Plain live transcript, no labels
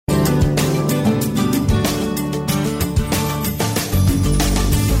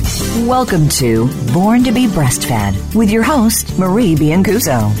Welcome to Born to be Breastfed with your host, Marie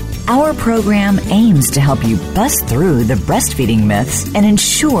Biancuzzo. Our program aims to help you bust through the breastfeeding myths and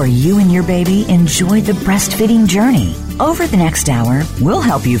ensure you and your baby enjoy the breastfeeding journey. Over the next hour, we'll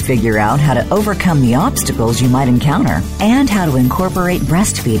help you figure out how to overcome the obstacles you might encounter and how to incorporate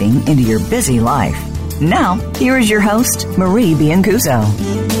breastfeeding into your busy life. Now, here is your host, Marie Biancuzzo.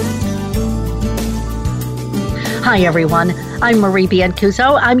 Hi, everyone. I'm Marie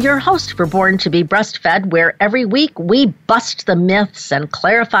Biancuzzo. I'm your host for Born to be Breastfed, where every week we bust the myths and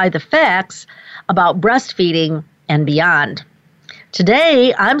clarify the facts about breastfeeding and beyond.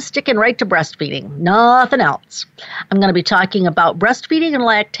 Today, I'm sticking right to breastfeeding, nothing else. I'm going to be talking about breastfeeding and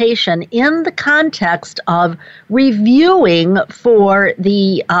lactation in the context of reviewing for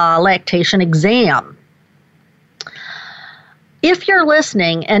the lactation exam. If you're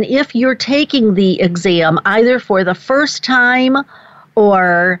listening and if you're taking the exam either for the first time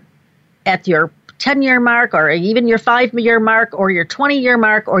or at your 10-year mark or even your 5-year mark or your 20-year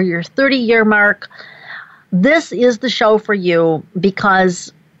mark or your 30-year mark, this is the show for you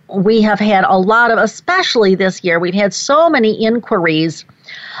because we have had a lot of, especially this year, we've had so many inquiries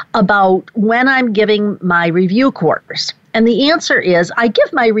about when I'm giving my review course. And the answer is, I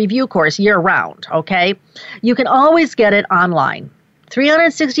give my review course year-round, okay? You can always get it online.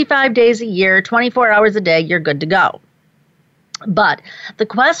 365 days a year, 24 hours a day, you're good to go. But the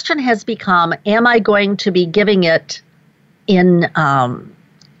question has become, am I going to be giving it in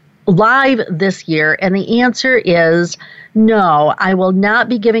live this year? And the answer is, no, I will not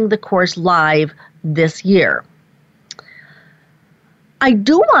be giving the course live this year. I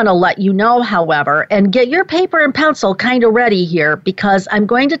do want to let you know, however, and get your paper and pencil kind of ready here because I'm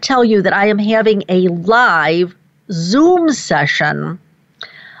going to tell you that I am having a live Zoom session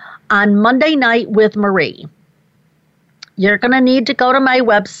on Monday night with Marie. You're going to need to go to my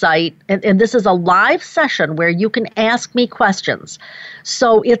website, and this is a live session where you can ask me questions.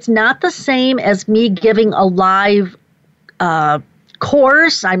 So it's not the same as me giving a live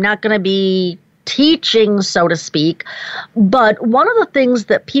course. I'm not going to be teaching, so to speak. But one of the things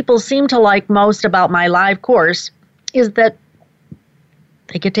that people seem to like most about my live course is that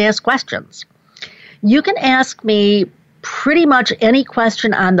they get to ask questions. You can ask me pretty much any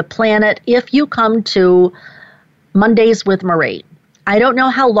question on the planet if you come to Mondays with Marie. I don't know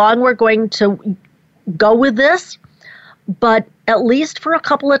how long we're going to go with this, but at least for a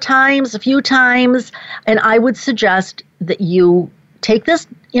few times, and I would suggest that you take this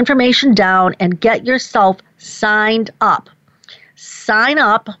information down and get yourself signed up. Sign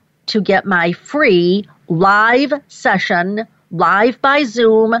up to get my free live session, live by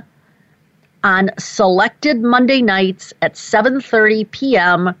Zoom, on selected Monday nights at 7:30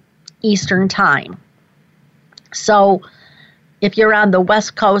 p.m. Eastern Time. So if you're on the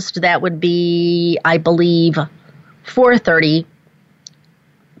West Coast, that would be, I believe, 4:30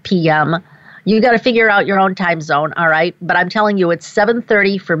 p.m. You got to figure out your own time zone, all right? But I'm telling you, it's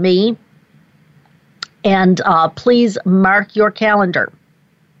 7:30 for me. And please mark your calendar.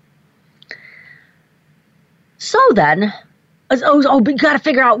 So then, but you got to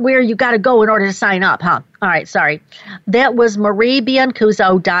figure out where you got to go in order to sign up, huh? All right, sorry. That was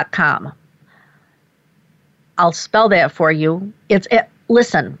mariebiancuzzo.com. I'll spell that for you.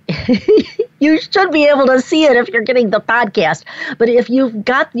 Listen, you should be able to see it if you're getting the podcast. But if you've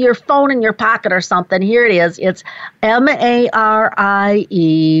got your phone in your pocket or something, here it is. It's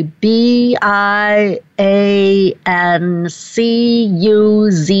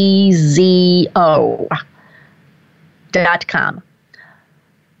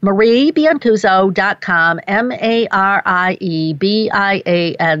mariebiancuzzo.com,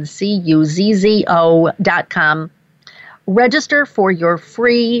 mariebiancuzzo.com. Register for your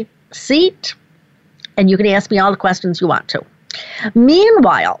free seat, and you can ask me all the questions you want to.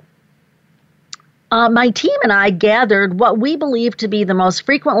 Meanwhile, my team and I gathered what we believe to be the most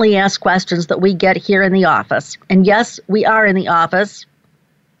frequently asked questions that we get here in the office. And yes, we are in the office,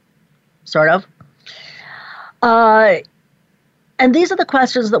 sort of. And these are the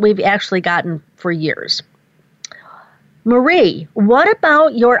questions that we've actually gotten for years. Marie, what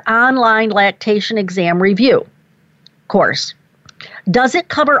about your online lactation exam review course? Does it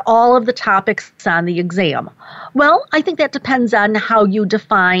cover all of the topics on the exam? Well, I think that depends on how you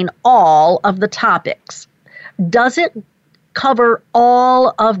define all of the topics. Does it cover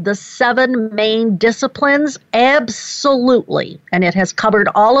all of the 7 main disciplines? Absolutely. And it has covered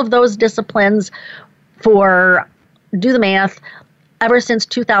all of those disciplines for, do the math, ever since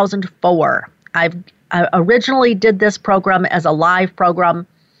 2004. I originally did this program as a live program.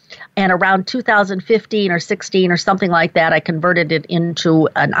 And around 2015 or 16 or something like that, I converted it into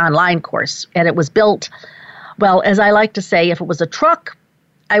an online course. And it was built, well, as I like to say, if it was a truck,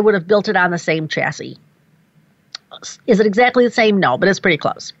 I would have built it on the same chassis. Is it exactly the same? No, but it's pretty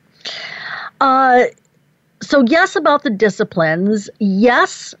close. So yes, about the disciplines.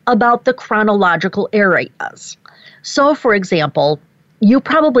 Yes, about the chronological areas. So, for example, you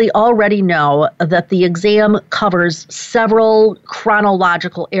probably already know that the exam covers several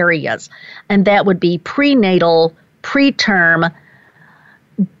chronological areas, and that would be prenatal, preterm,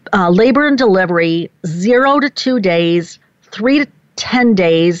 labor and delivery, 0 to 2 days, 3 to 10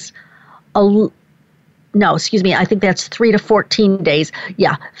 days, I think that's 3 to 14 days.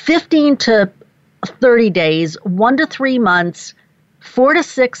 Yeah, 15 to 30 days, 1 to 3 months, 4 to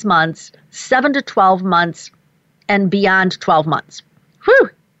 6 months, 7 to 12 months, and beyond 12 months.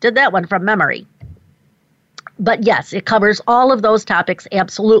 Whew, did that one from memory. But yes, it covers all of those topics,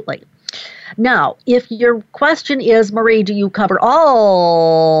 absolutely. Now, if your question is, Marie, do you cover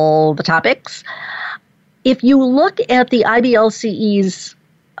all the topics? If you look at the IBLCE's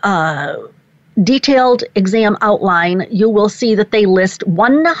detailed exam outline, you will see that they list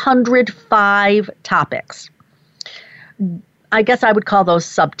 105 topics. I guess I would call those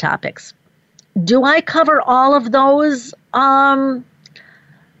subtopics. Do I cover all of those?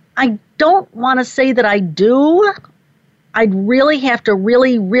 I don't want to say that I do. I'd really have to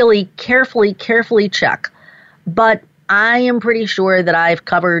really carefully check. But I am pretty sure that I've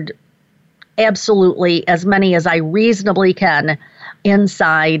covered absolutely as many as I reasonably can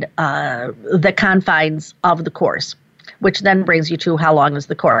inside the confines of the course, which then brings you to how long is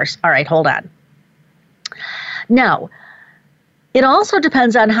the course. All right, hold on. Now, it also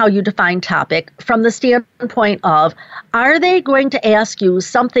depends on how you define topic from the standpoint of, are they going to ask you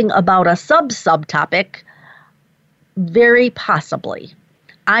something about a subtopic? Very possibly.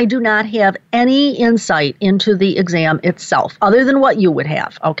 I do not have any insight into the exam itself, other than what you would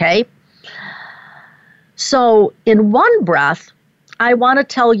have, okay? So, in one breath, I want to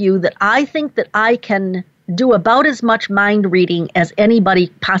tell you that I think that I can do about as much mind reading as anybody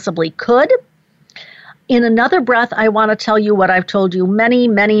possibly could. In another breath, I want to tell you what I've told you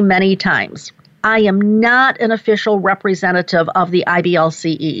many times. I am not an official representative of the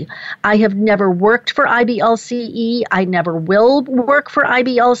IBLCE. I have never worked for IBLCE. I never will work for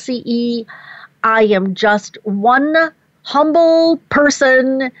IBLCE. I am just one humble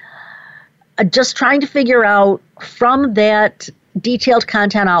person just trying to figure out from that detailed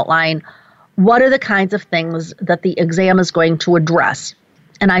content outline what are the kinds of things that the exam is going to address.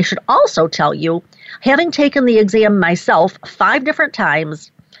 And I should also tell you, having taken the exam myself 5 different times,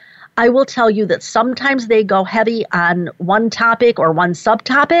 I will tell you that sometimes they go heavy on one topic or one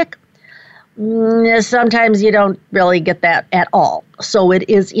subtopic. Sometimes you don't really get that at all. So it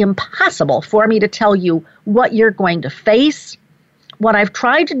is impossible for me to tell you what you're going to face. What I've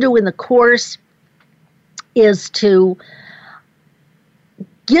tried to do in the course is to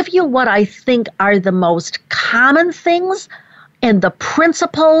give you what I think are the most common things and the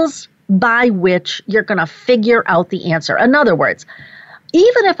principles by which you're going to figure out the answer. In other words,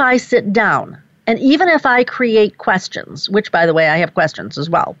 even if I sit down and even if I create questions, which, by the way, I have questions as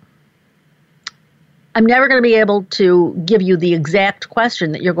well, I'm never going to be able to give you the exact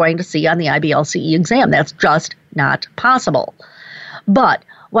question that you're going to see on the IBLCE exam. That's just not possible. But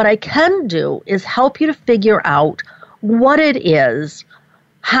what I can do is help you to figure out what it is,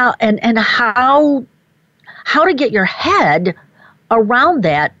 how to get your head around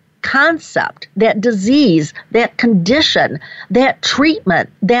that concept, that disease, that condition, that treatment,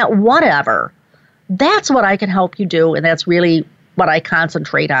 that whatever. That's what I can help you do, and that's really what I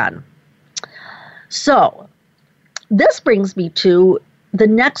concentrate on. So, this brings me to the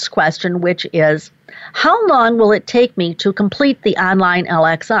next question, which is, how long will it take me to complete the online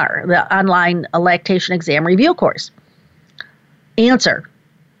LXR, the online lactation exam review course? Answer.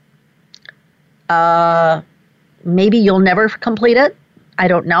 Maybe you'll never complete it. I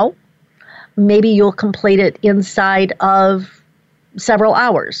don't know. Maybe you'll complete it inside of several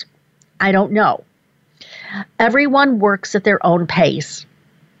hours. I don't know. Everyone works at their own pace.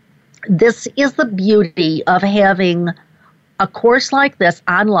 This is the beauty of having a course like this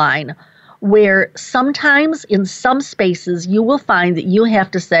online, where sometimes in some spaces you will find that you have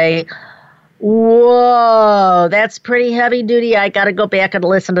to say, whoa, that's pretty heavy duty. I got to go back and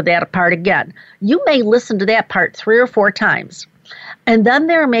listen to that part again. You may listen to that part 3 or 4 times. And then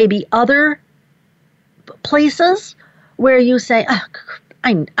there may be other places where you say, oh,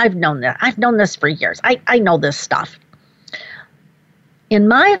 I've known that. I've known this for years. I know this stuff. In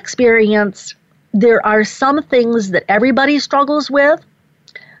my experience, there are some things that everybody struggles with.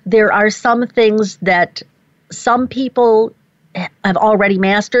 There are some things that some people have already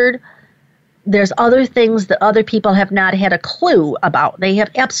mastered. There's other things that other people have not had a clue about. They have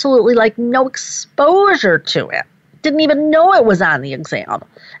absolutely no exposure to it. Didn't even know it was on the exam,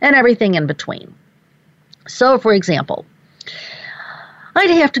 and everything in between. So, for example, I'd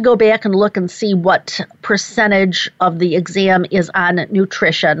have to go back and look and see what percentage of the exam is on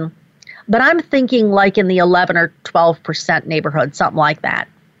nutrition, but I'm thinking in the 11 or 12% neighborhood, something like that.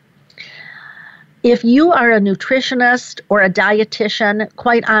 If you are a nutritionist or a dietitian,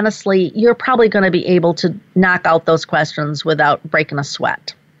 quite honestly, you're probably going to be able to knock out those questions without breaking a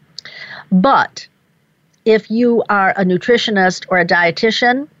sweat. But if you are a nutritionist or a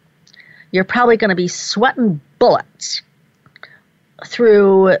dietitian, you're probably going to be sweating bullets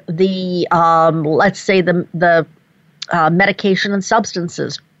through the, let's say, the medication and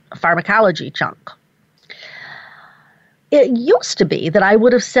substances pharmacology chunk. It used to be that I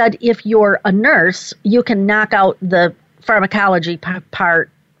would have said if you're a nurse, you can knock out the pharmacology part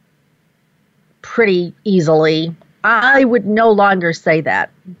pretty easily. I would no longer say that.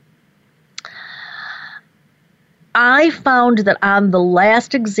 I found that on the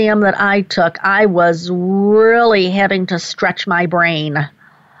last exam that I took, I was really having to stretch my brain.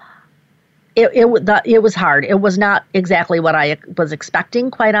 It was hard. It was not exactly what I was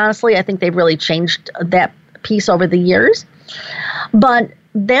expecting, quite honestly. I think they've really changed that piece over the years. But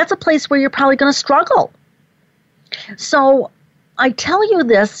that's a place where you're probably going to struggle. So I tell you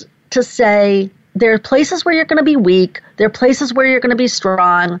this to say there are places where you're going to be weak. There are places where you're going to be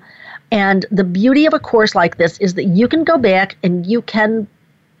strong. And the beauty of a course like this is that you can go back and you can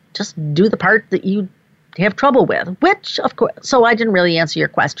just do the part that you have trouble with, which, of course, so I didn't really answer your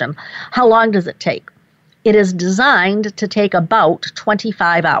question. How long does it take? It is designed to take about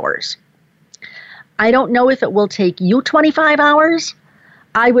 25 hours. I don't know if it will take you 25 hours.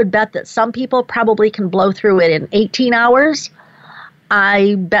 I would bet that some people probably can blow through it in 18 hours.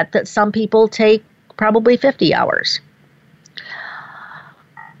 I bet that some people take probably 50 hours.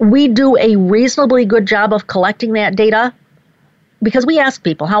 We do a reasonably good job of collecting that data because we ask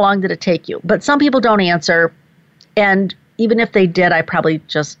people, how long did it take you? But some people don't answer, and even if they did, I probably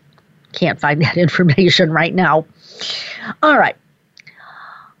just can't find that information right now. All right.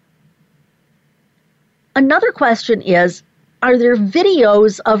 Another question is, are there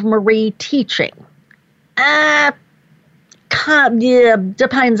videos of Marie teaching?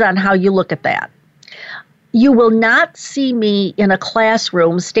 Depends on how you look at that. You will not see me in a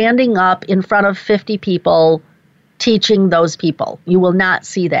classroom standing up in front of 50 people teaching those people. You will not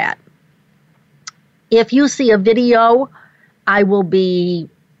see that. If you see a video, I will be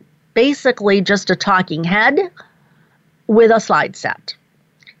basically just a talking head with a slide set.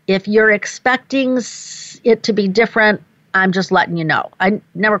 If you're expecting it to be different, I'm just letting you know. I'm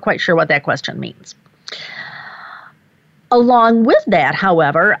never quite sure what that question means. Along with that,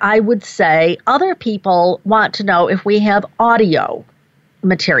 however, I would say other people want to know if we have audio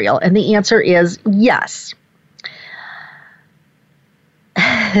material, and the answer is yes.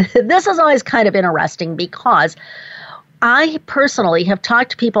 This is always kind of interesting because I personally have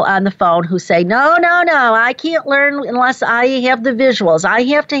talked to people on the phone who say, no, I can't learn unless I have the visuals. I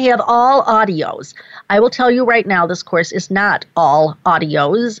have to have all audios. I will tell you right now, this course is not all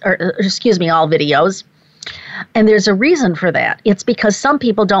audios, all videos. And there's a reason for that. It's because some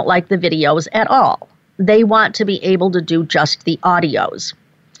people don't like the videos at all. They want to be able to do just the audios.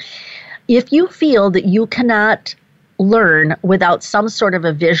 If you feel that you cannot learn without some sort of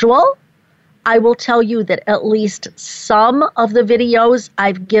a visual, I will tell you that at least some of the videos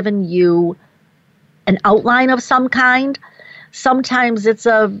I've given you an outline of some kind. Sometimes it's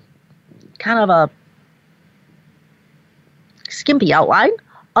a kind of a skimpy outline.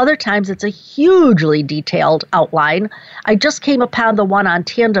 Other times it's a hugely detailed outline. I just came upon the one on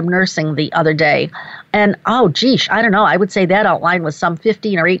tandem nursing the other day. And, I don't know. I would say that outline was some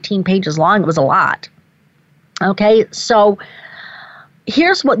 15 or 18 pages long. It was a lot. Okay, so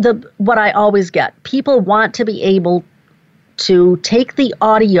here's what I always get. People want to be able to take the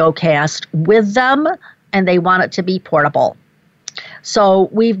audio cast with them, and they want it to be portable. So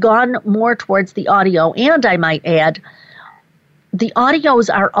we've gone more towards the audio, and I might add, the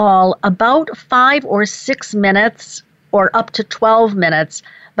audios are all about 5 or 6 minutes or up to 12 minutes,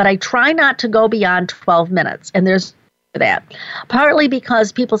 but I try not to go beyond 12 minutes, and there's that. Partly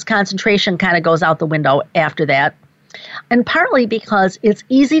because people's concentration kind of goes out the window after that, and partly because it's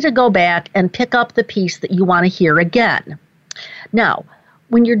easy to go back and pick up the piece that you want to hear again. Now,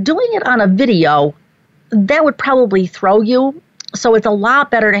 when you're doing it on a video, that would probably throw you, so it's a lot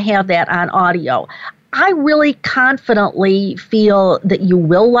better to have that on audio. I really confidently feel that you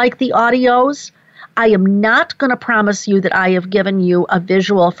will like the audios. I am not going to promise you that I have given you a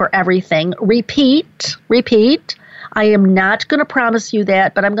visual for everything. Repeat. I am not going to promise you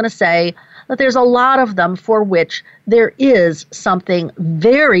that, but I'm going to say that there's a lot of them for which there is something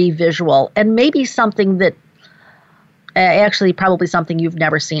very visual and maybe something that actually probably something you've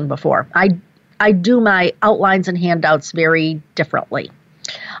never seen before. I do my outlines and handouts very differently.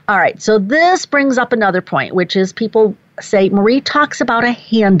 All right, so this brings up another point, which is people say, Marie talks about a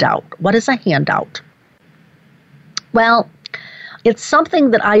handout. What is a handout? Well, it's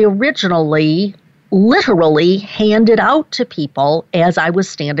something that I originally literally handed out to people as I was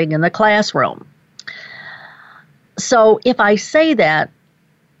standing in the classroom. So if I say that,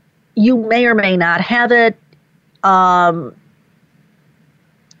 you may or may not have it.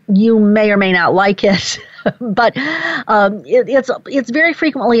 You may or may not like it, but it's very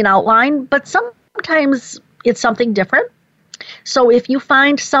frequently an outline, but sometimes it's something different. So if you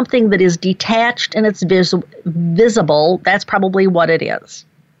find something that is detached and it's visible, that's probably what it is.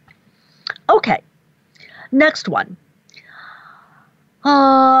 Okay, next one.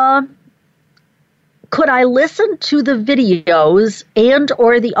 Could I listen to the videos and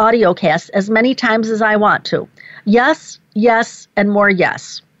or the audio cast as many times as I want to? Yes, and more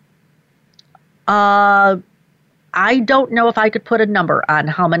yes. I don't know if I could put a number on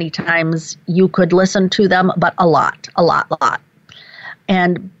how many times you could listen to them, but a lot.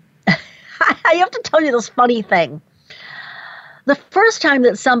 And I have to tell you this funny thing. The first time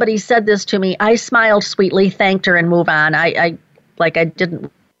that somebody said this to me, I smiled sweetly, thanked her, and moved on. I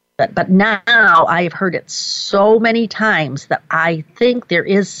didn't. But now I've heard it so many times that I think there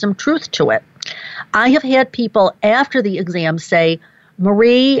is some truth to it. I have had people after the exam say,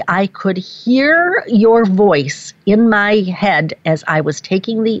 Marie, I could hear your voice in my head as I was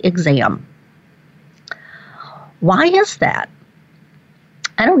taking the exam. Why is that?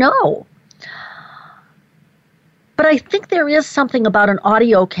 I don't know. But I think there is something about an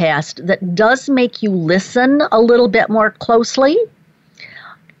audio cast that does make you listen a little bit more closely.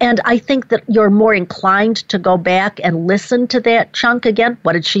 And I think that you're more inclined to go back and listen to that chunk again.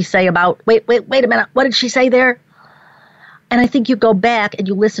 What did she say about, wait a minute, what did she say there? And I think you go back and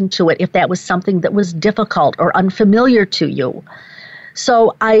you listen to it if that was something that was difficult or unfamiliar to you.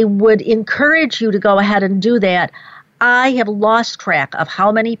 So I would encourage you to go ahead and do that. I have lost track of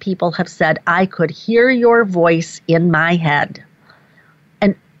how many people have said, I could hear your voice in my head.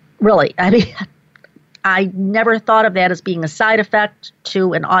 And really, I mean, I never thought of that as being a side effect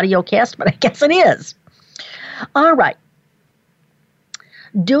to an audio cast, but I guess it is. All right.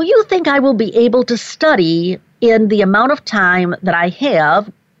 Do you think I will be able to study in the amount of time that I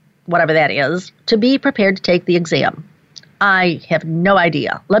have, whatever that is, to be prepared to take the exam? I have no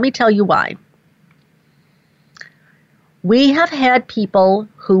idea. Let me tell you why. We have had people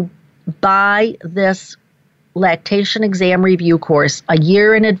who buy this lactation exam review course a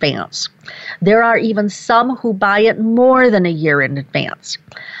year in advance. There are even some who buy it more than a year in advance.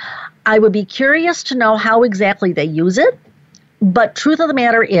 I would be curious to know how exactly they use it, but truth of the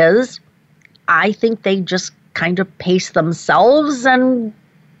matter is, I think they just kind of pace themselves and,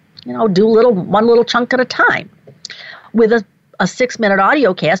 do one little chunk at a time. With a 6-minute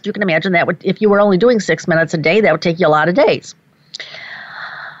audio cast, you can imagine that would, if you were only doing 6 minutes a day, that would take you a lot of days.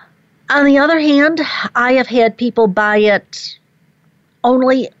 On the other hand, I have had people buy it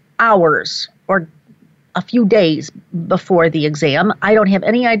only hours or a few days before the exam. I don't have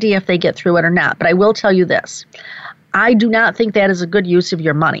any idea if they get through it or not, but I will tell you this. I do not think that is a good use of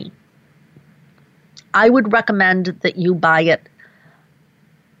your money. I would recommend that you buy it,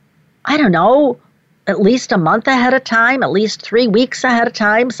 I don't know, at least a month ahead of time, at least 3 weeks ahead of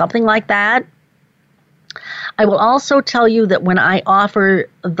time, something like that. I will also tell you that when I offer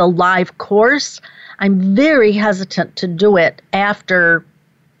the live course, I'm very hesitant to do it after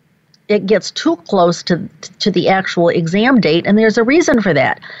it gets too close to the actual exam date, and there's a reason for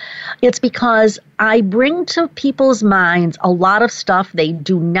that. It's because I bring to people's minds a lot of stuff they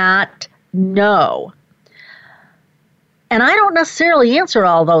do not know. And I don't necessarily answer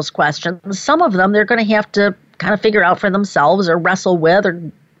all those questions. Some of them they're going to have to kind of figure out for themselves or wrestle with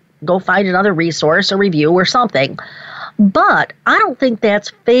or go find another resource or review or something. But I don't think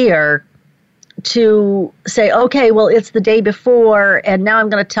that's fair to say, okay, well, it's the day before and now I'm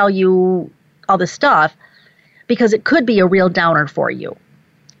going to tell you all this stuff, because it could be a real downer for you.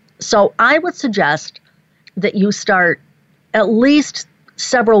 So I would suggest that you start at least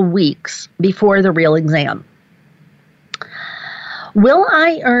several weeks before the real exam. Will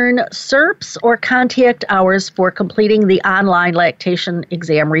I earn CERPs or contact hours for completing the online lactation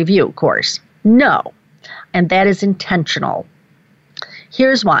exam review course? No, and that is intentional.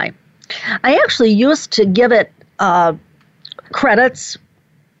 Here's why. I actually used to give it credits,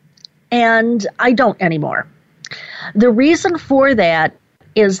 and I don't anymore. The reason for that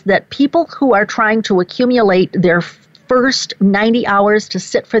is that people who are trying to accumulate their first 90 hours to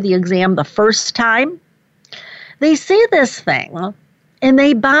sit for the exam the first time, they see this thing and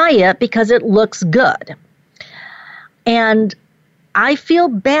they buy it because it looks good. And I feel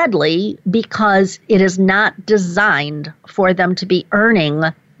badly because it is not designed for them to be earning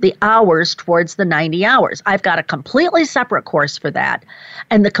the hours towards the 90 hours. I've got a completely separate course for that.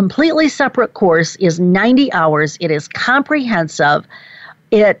 And the completely separate course is 90 hours. It is comprehensive.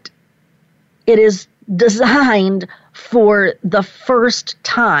 It is designed for the first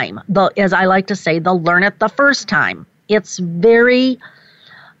time. As I like to say, they'll learn it the first time. It's very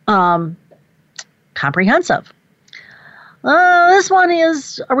comprehensive. This one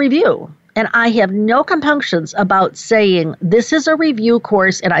is a review. And I have no compunctions about saying this is a review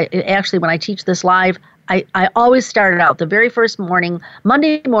course. And I actually, when I teach this live, I always start it out the very first morning,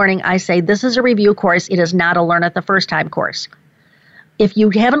 Monday morning, I say this is a review course. It is not a learn it the first time course. If you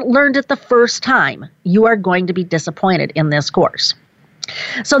haven't learned it the first time, you are going to be disappointed in this course.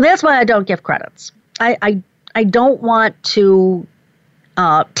 So that's why I don't give credits. I don't want to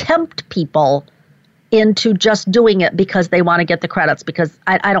tempt people into just doing it because they want to get the credits, because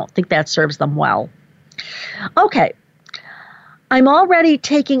I don't think that serves them well. Okay. I'm already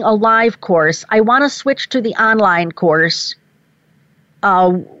taking a live course. I want to switch to the online course.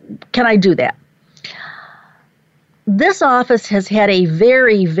 Can I do that? This office has had a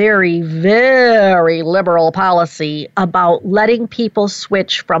very, very, very liberal policy about letting people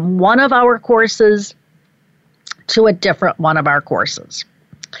switch from one of our courses to a different one of our courses.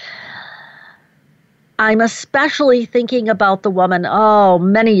 I'm especially thinking about the woman,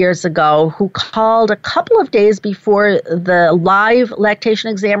 many years ago, who called a couple of days before the live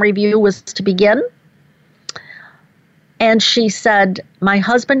lactation exam review was to begin. And she said, my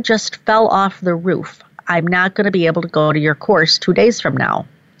husband just fell off the roof. I'm not going to be able to go to your course 2 days from now.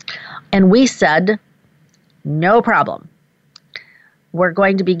 And we said, no problem. We're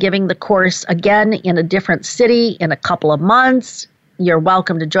going to be giving the course again in a different city in a couple of months. You're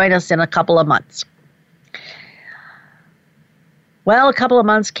welcome to join us in a couple of months. Well, a couple of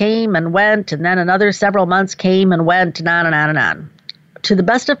months came and went, and then another several months came and went, and on and on and on. To the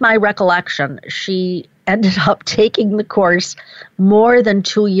best of my recollection, she ended up taking the course more than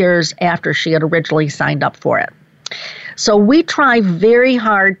 2 years after she had originally signed up for it. So we try very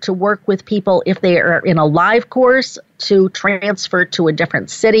hard to work with people if they are in a live course to transfer to a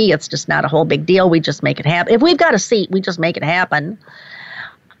different city. It's just not a whole big deal. We just make it happen. If we've got a seat, we just make it happen.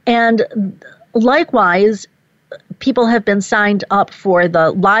 And likewise, people have been signed up for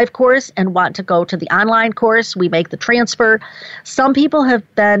the live course and want to go to the online course. We make the transfer. Some people have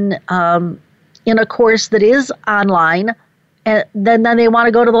been in a course that is online, and then they want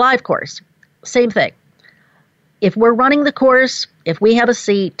to go to the live course. Same thing. If we're running the course, if we have a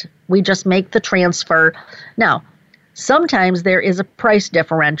seat, we just make the transfer. Now, sometimes there is a price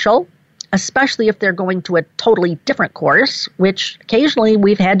differential, especially if they're going to a totally different course, which occasionally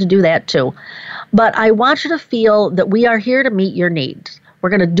we've had to do that too. But I want you to feel that we are here to meet your needs.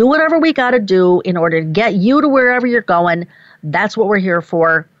 We're going to do whatever we got to do in order to get you to wherever you're going. That's what we're here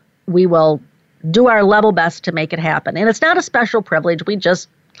for. We will do our level best to make it happen. And it's not a special privilege. We just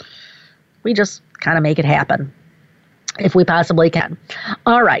kind of make it happen if we possibly can.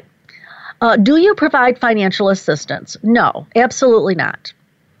 All right. Do you provide financial assistance? No, absolutely not.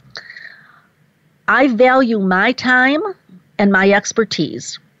 I value my time and my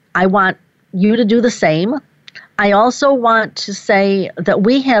expertise. I want you to do the same. I also want to say that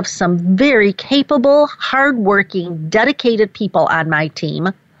we have some very capable, hardworking, dedicated people on my team.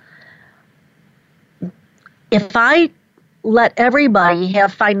 If I let everybody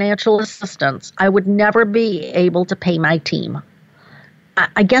have financial assistance, I would never be able to pay my team.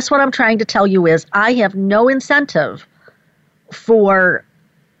 I guess what I'm trying to tell you is I have no incentive for...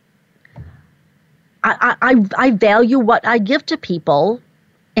 I value what I give to people,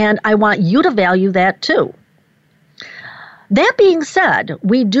 and I want you to value that too. That being said,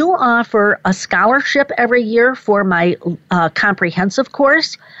 we do offer a scholarship every year for my comprehensive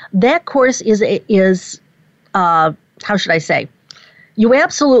course. That course is how should I say? You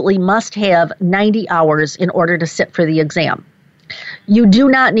absolutely must have 90 hours in order to sit for the exam. You do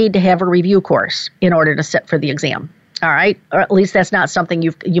not need to have a review course in order to sit for the exam. All right, or at least that's not something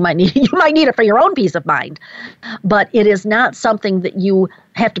you might need. You might need it for your own peace of mind, but it is not something that you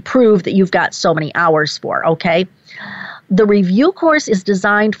have to prove that you've got so many hours for. Okay, the review course is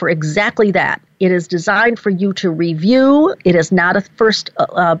designed for exactly that. It is designed for you to review. It is not a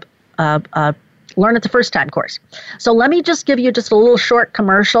learn it the first time course. So let me just give you just a little short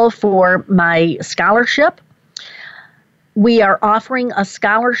commercial for my scholarship. We are offering a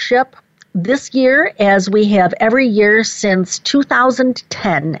scholarship this year, as we have every year since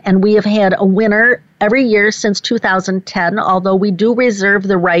 2010, and we have had a winner every year since 2010, although we do reserve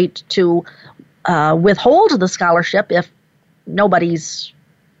the right to withhold the scholarship if nobody's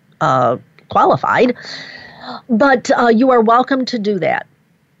qualified. But you are welcome to do that.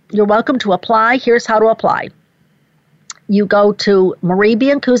 You're welcome to apply. Here's how to apply. You go to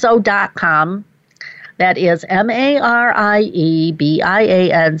mariebiancuzzo.com. That is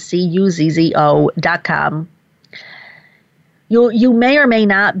mariebiancuzzo.com. You may or may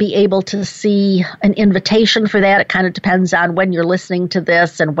not be able to see an invitation for that. It kind of depends on when you're listening to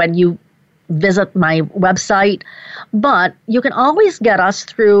this and when you visit my website. But you can always get us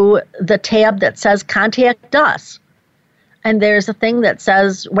through the tab that says Contact Us. And there's a thing that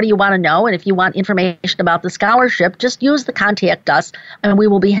says, what do you want to know? And if you want information about the scholarship, just use the Contact Us, and we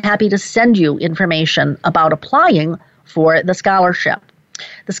will be happy to send you information about applying for the scholarship.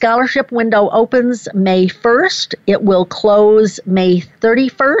 The scholarship window opens May 1st. It will close May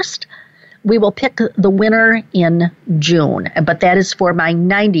 31st. We will pick the winner in June, but that is for my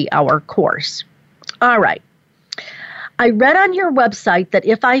 90-hour course. All right. I read on your website that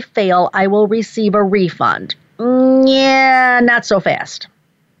if I fail, I will receive a refund. Yeah, not so fast.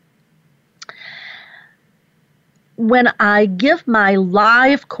 When I give my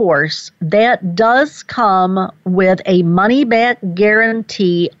live course, that does come with a money-back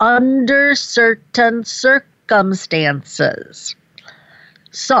guarantee under certain circumstances.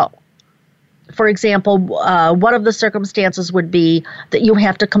 So, for example, one of the circumstances would be that you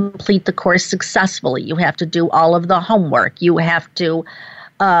have to complete the course successfully. You have to do all of the homework. You have to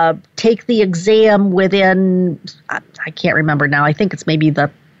take the exam within, I can't remember now, I think it's maybe the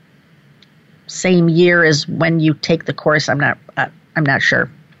same year as when you take the course. I'm not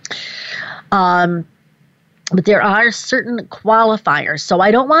sure. But there are certain qualifiers. So I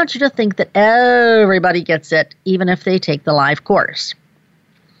don't want you to think that everybody gets it, even if they take the live course.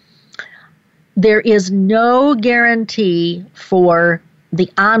 There is no guarantee for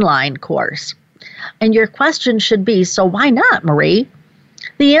the online course. And your question should be, so why not, Marie?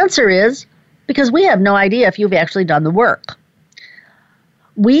 The answer is because we have no idea if you've actually done the work.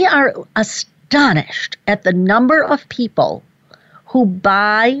 We are astonished at the number of people who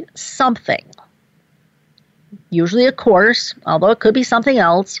buy something, usually a course, although it could be something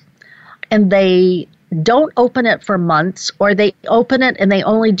else, and they don't open it for months, or they open it and they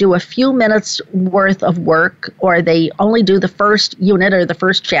only do a few minutes worth of work, or they only do the first unit or the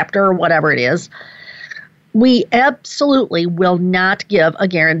first chapter or whatever it is. We absolutely will not give a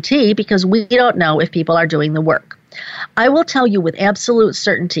guarantee because we don't know if people are doing the work. I will tell you with absolute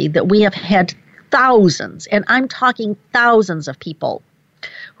certainty that we have had thousands, and I'm talking thousands of people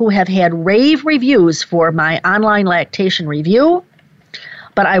who have had rave reviews for my online lactation review,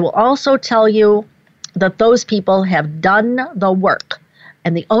 but I will also tell you that those people have done the work.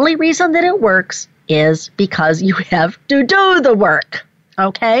 And the only reason that it works is because you have to do the work,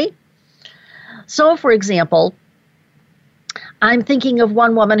 okay? So, for example, I'm thinking of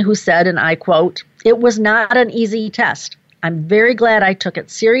one woman who said, and I quote, "It was not an easy test. I'm very glad I took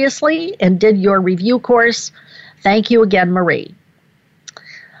it seriously and did your review course. Thank you again, Marie."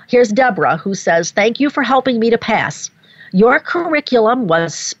 Here's Deborah who says, "Thank you for helping me to pass. Your curriculum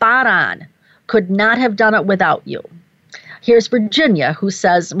was spot on. Could not have done it without you." Here's Virginia who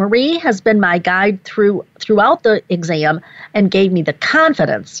says, "Marie has been my guide throughout the exam and gave me the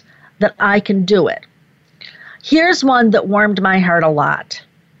confidence that I can do it." Here's one that warmed my heart a lot.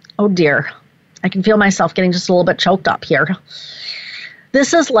 Oh dear, I can feel myself getting just a little bit choked up here.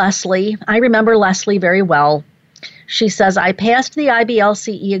 This is Leslie. I remember Leslie very well. She says, "I passed the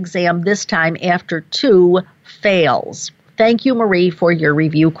IBLCE exam this time after 2 fails. Thank you, Marie, for your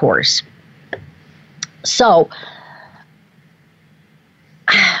review course." So,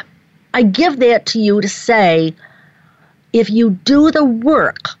 I give that to you to say, if you do the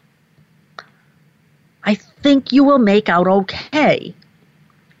work, I think you will make out okay.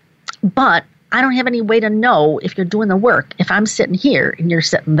 But I don't have any way to know if you're doing the work if I'm sitting here and you're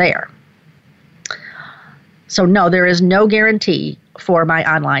sitting there. So no, there is no guarantee for my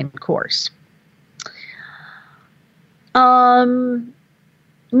online course.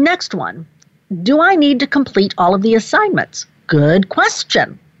 Next one. do I need to complete all of the assignments? Good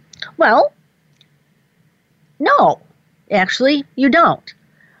question. Well, no, actually, you don't.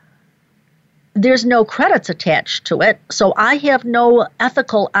 There's no credits attached to it, so I have no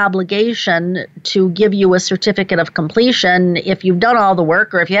ethical obligation to give you a certificate of completion if you've done all the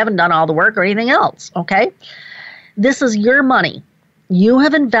work or if you haven't done all the work or anything else, okay? This is your money. You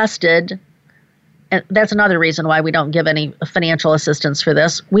have invested, and that's another reason why we don't give any financial assistance for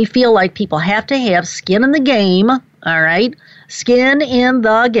this. We feel like people have to have skin in the game, all right? Skin in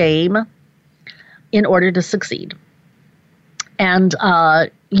the game in order to succeed. And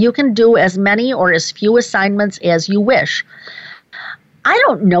you can do as many or as few assignments as you wish. I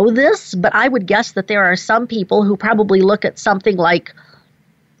don't know this, but I would guess that there are some people who probably look at something like,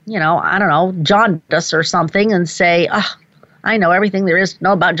 I don't know, jaundice or something and say, I know everything there is to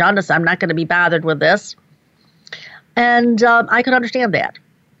know about jaundice. I'm not going to be bothered with this. And I could understand that.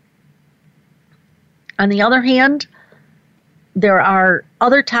 On the other hand, there are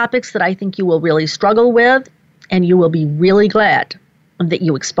other topics that I think you will really struggle with, and you will be really glad that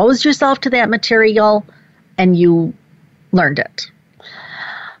you exposed yourself to that material and you learned it.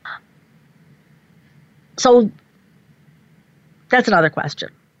 So that's another question.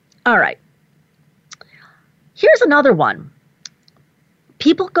 All right. Here's another one.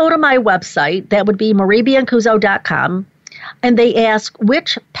 People go to my website, that would be mariebiancuso.com, and they ask,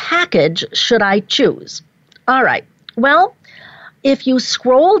 which package should I choose? All right. Well, if you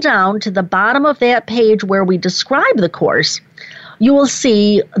scroll down to the bottom of that page where we describe the course, you will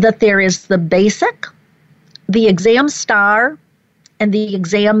see that there is the Basic, the Exam Star, and the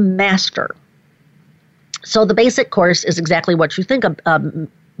Exam Master. So the Basic course is exactly what you think a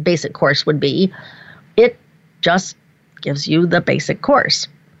basic course would be. It just gives you the basic course.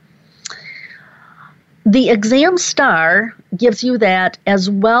 The Exam Star gives you that, as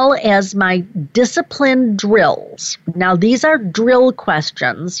well as my discipline drills. Now, these are drill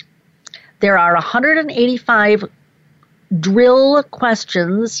questions. There are 185 drill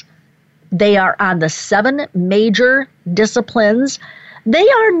questions. They are on the 7 major disciplines. They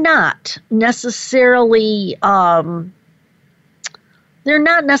are not necessarily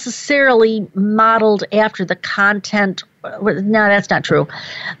modeled after the content. No, that's not true.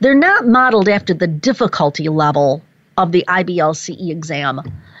 They're not modeled after the difficulty level of the IBLCE exam,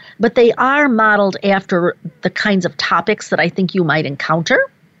 but they are modeled after the kinds of topics that I think you might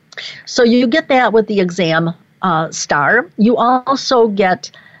encounter. So you get that with the Exam Star. You also get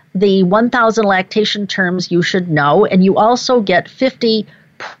the 1,000 lactation terms you should know, and you also get 50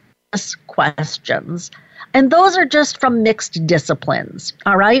 practice questions. And those are just from mixed disciplines,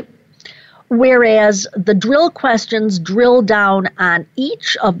 all right? Whereas the drill questions drill down on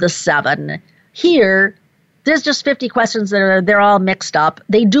each of the 7. Here, there's just 50 questions they're all mixed up.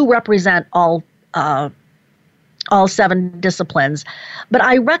 They do represent all 7 disciplines. But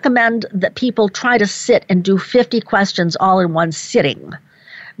I recommend that people try to sit and do 50 questions all in one sitting,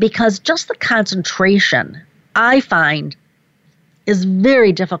 because just the concentration, I find, is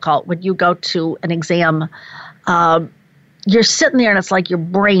very difficult when you go to an exam. You're sitting there and it's like your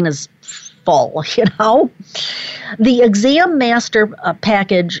brain is full, The Exam Master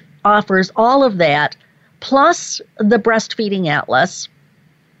package offers all of that, plus the Breastfeeding Atlas.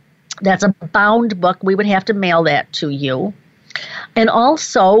 That's a bound book. We would have to mail that to you. And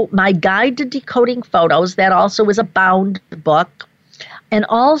also my Guide to Decoding Photos. That also is a bound book. And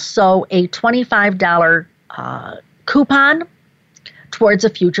also a $25 coupon towards a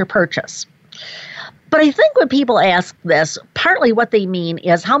future purchase. But I think when people ask this, partly what they mean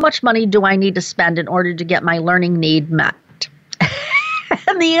is, how much money do I need to spend in order to get my learning need met?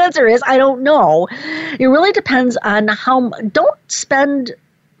 And the answer is, I don't know. It really depends on don't spend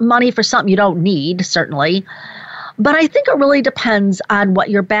money for something you don't need, certainly. But I think it really depends on what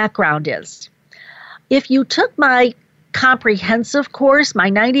your background is. If you took my comprehensive course, my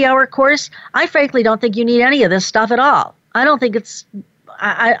 90-hour course, I frankly don't think you need any of this stuff at all. I don't think it's,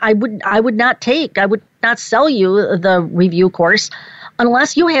 I would not sell you the review course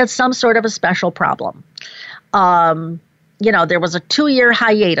unless you had some sort of a special problem. There was a 2-year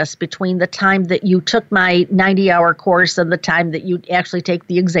hiatus between the time that you took my 90-hour course and the time that you actually take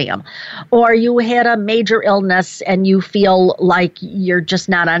the exam. Or you had a major illness and you feel like you're just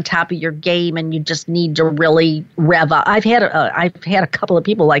not on top of your game and you just need to really rev up. I've had a couple of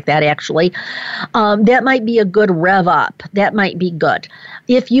people like that, actually. That might be a good rev up. That might be good.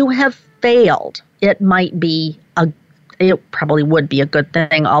 If you have failed, it probably would be a good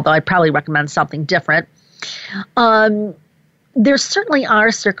thing, although I'd probably recommend something different. There certainly are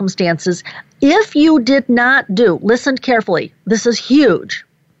circumstances. If you did not listen carefully, this is huge.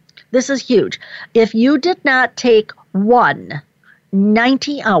 This is huge. If you did not take one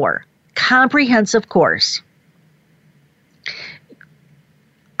 90-hour comprehensive course,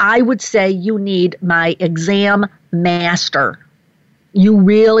 I would say you need my Exam Master. You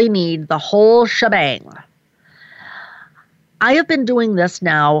really need the whole shebang. I have been doing this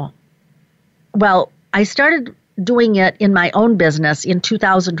now. Well, I started doing it in my own business in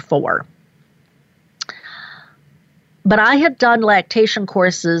 2004. But I had done lactation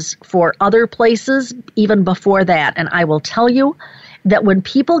courses for other places even before that. And I will tell you that when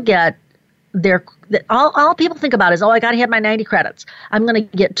people get all people think about is, I got to have my 90 credits. I'm going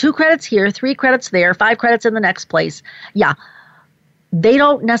to get 2 credits here, 3 credits there, 5 credits in the next place. Yeah. They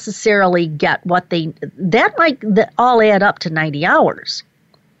don't necessarily get what that might all add up to 90 hours.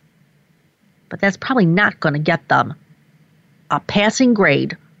 But that's probably not going to get them a passing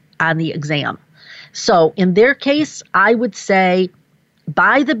grade on the exam. So in their case, I would say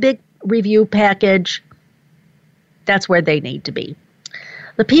buy the big review package. That's where they need to be.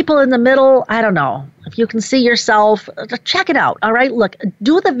 The people in the middle, I don't know. If you can see yourself, check it out. All right, look,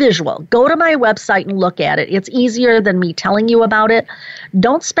 do the visual. Go to my website and look at it. It's easier than me telling you about it.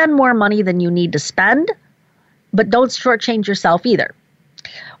 Don't spend more money than you need to spend, but don't shortchange yourself either.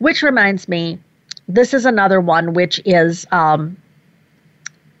 Which reminds me, this is another one which is,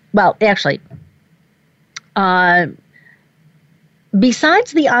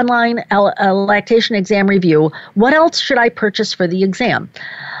 besides the online lactation exam review, what else should I purchase for the exam?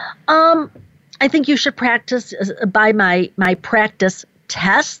 I think you should buy my practice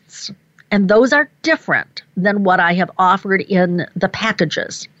tests, and those are different than what I have offered in the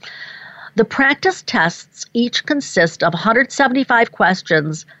packages. The practice tests each consist of 175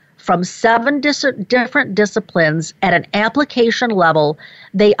 questions from 7 different disciplines at an application level.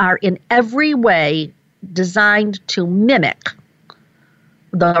 They are in every way designed to mimic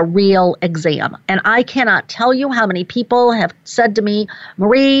the real exam. And I cannot tell you how many people have said to me,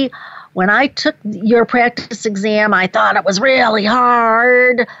 Marie, when I took your practice exam, I thought it was really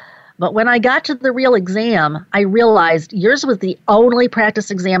hard. But when I got to the real exam, I realized yours was the only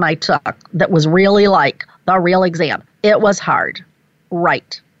practice exam I took that was really like the real exam. It was hard.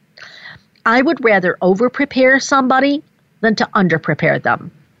 Right. I would rather over-prepare somebody than to under-prepare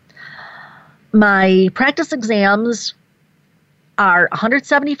them. My practice exams are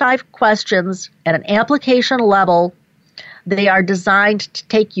 175 questions at an application level. They are designed to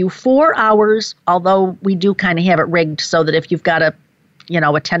take you 4 hours, although we do kind of have it rigged so that if you've got to,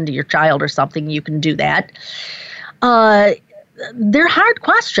 attend to your child or something, you can do that. They're hard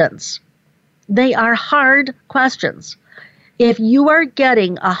questions. They are hard questions. If you are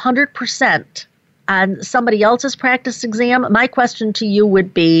getting 100% on somebody else's practice exam, my question to you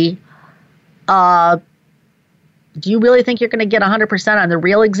would be, do you really think you're going to get 100% on the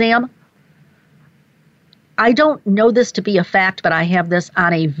real exam? I don't know this to be a fact, but I have this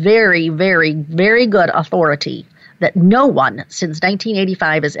on a very, very, very good authority that no one since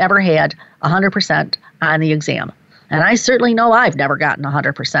 1985 has ever had 100% on the exam. And I certainly know I've never gotten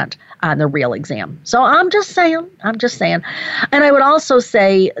 100% on the real exam. So I'm just saying. And I would also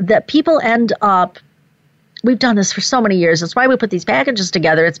say that people end up, we've done this for so many years. That's why we put these packages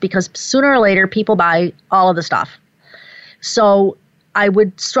together. It's because sooner or later people buy all of the stuff. So I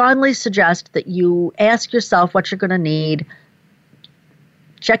would strongly suggest that you ask yourself what you're going to need,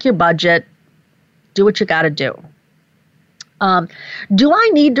 check your budget, do what you got to do. Do I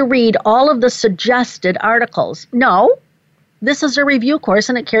need to read all of the suggested articles? No. This is a review course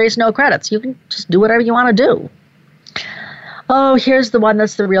and it carries no credits. You can just do whatever you want to do. Oh, here's the one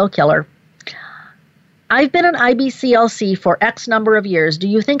that's the real killer. I've been an IBCLC for X number of years. Do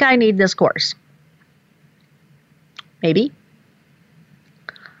you think I need this course? Maybe.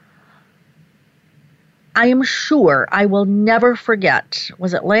 I am sure I will never forget,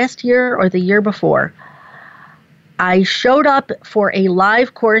 was it last year or the year before? I showed up for a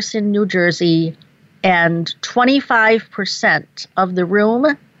live course in New Jersey and 25% of the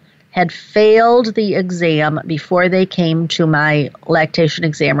room had failed the exam before they came to my lactation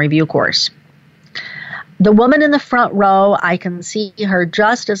exam review course. The woman in the front row, I can see her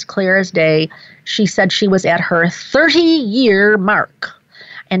just as clear as day. She said she was at her 30-year mark,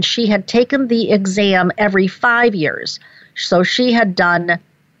 and she had taken the exam every 5 years. So she had done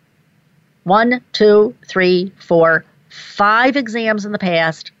 1, 2, 3, 4, 5 exams in the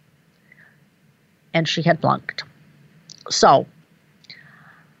past, and she had flunked. So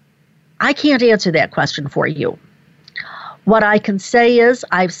I can't answer that question for you. What I can say is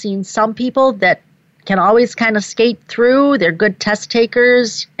I've seen some people that can always kind of skate through. They're good test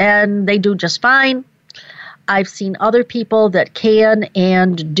takers, and they do just fine. I've seen other people that can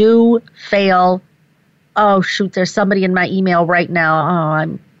and do fail. Oh, shoot, there's somebody in my email right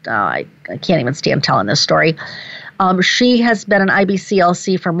now. I can't even stand telling this story. She has been an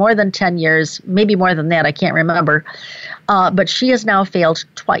IBCLC for more than 10 years, maybe more than that, I can't remember. But she has now failed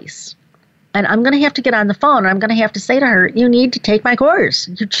twice. And I'm going to have to get on the phone and I'm going to have to say to her, you need to take my course.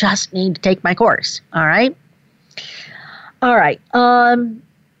 You just need to take my course. All right? All right.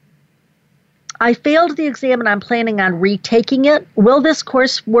 I failed the exam and I'm planning on retaking it. Will this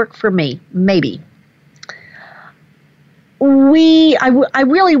course work for me? Maybe. I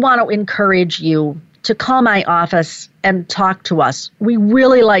really want to encourage you to call my office and talk to us. We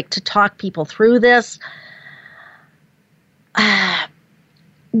really like to talk people through this.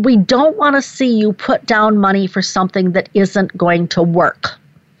 We don't want to see you put down money for something that isn't going to work.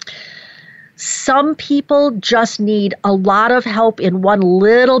 Some people just need a lot of help in one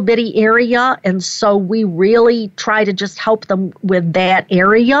little bitty area, and so we really try to just help them with that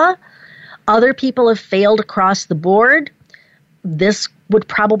area. Other people have failed across the board. This would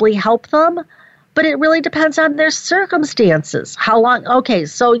probably help them, but it really depends on their circumstances. How long? Okay,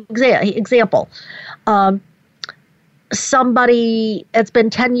 so example. Somebody, it's been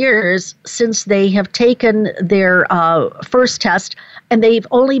 10 years since they have taken their first test, and they've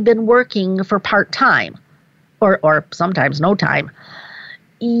only been working for part-time, or sometimes no time.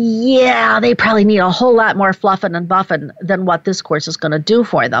 Yeah, they probably need a whole lot more fluffing and buffing than what this course is going to do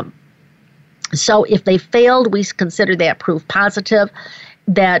for them. So if they failed, we consider that proof positive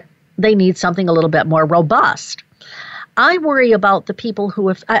that they need something a little bit more robust. I worry about the people who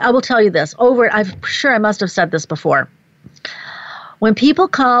have, I will tell you this, I'm sure I must have said this before. When people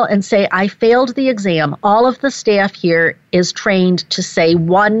call and say, I failed the exam, all of the staff here is trained to say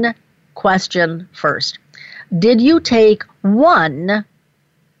one question first. Did you take one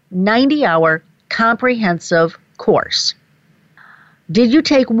 90-hour comprehensive course? Did you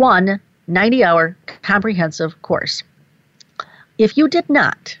take one 90-hour comprehensive course? If you did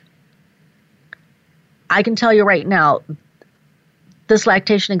not, I can tell you right now, this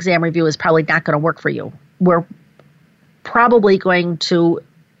lactation exam review is probably not going to work for you. We're probably going to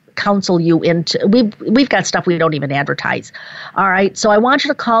counsel you into, we've got stuff we don't even advertise. All right, so I want you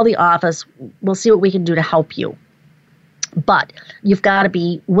to call the office. We'll see what we can do to help you. But you've got to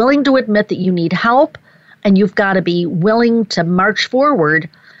be willing to admit that you need help, and you've got to be willing to march forward.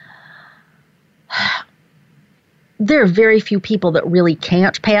 There are very few people that really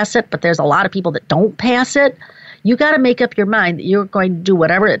can't pass it, but there's a lot of people that don't pass it. You got to make up your mind that you're going to do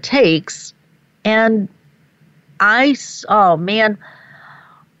whatever it takes. And I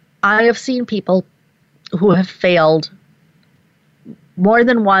have seen people who have failed more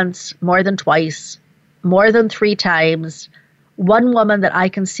than once, more than twice, more than 3 times. One woman that I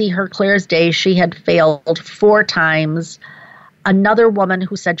can see her clear as day, she had failed 4 times. Another woman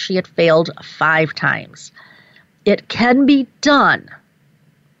who said she had failed 5 times. It can be done,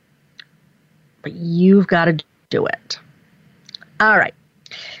 but you've got to do it. All right.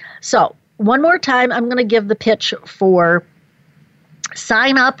 So one more time, I'm going to give the pitch for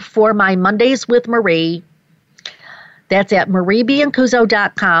sign up for my Mondays with Marie. That's at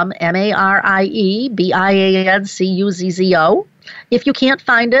mariebiancuzzo.com, MarieBiancuzzo. If you can't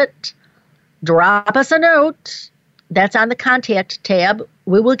find it, drop us a note. That's on the contact tab.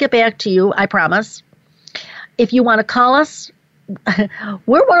 We will get back to you, I promise. If you want to call us,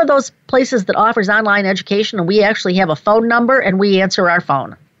 we're one of those places that offers online education, and we actually have a phone number, and we answer our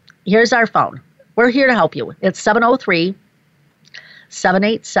phone. Here's our phone. We're here to help you. It's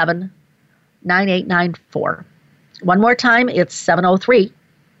 703-787-9894. One more time, it's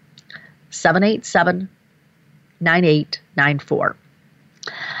 703-787-9894.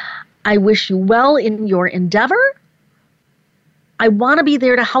 I wish you well in your endeavor. I want to be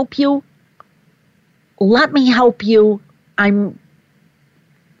there to help you. Let me help you. I'm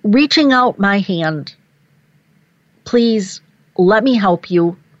reaching out my hand. Please let me help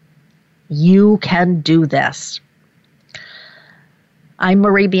you. You can do this. I'm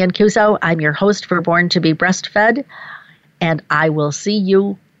Marie Biancuzzo. I'm your host for Born to be Breastfed, and I will see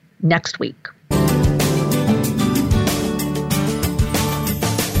you next week.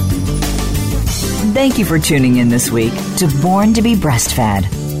 Thank you for tuning in this week to Born to be Breastfed.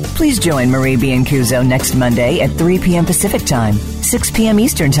 Please join Marie Biancuzzo next Monday at 3 p.m. Pacific Time, 6 p.m.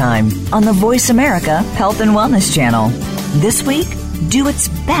 Eastern Time on the Voice America Health and Wellness Channel. This week, do what's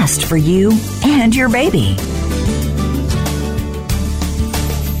best for you and your baby.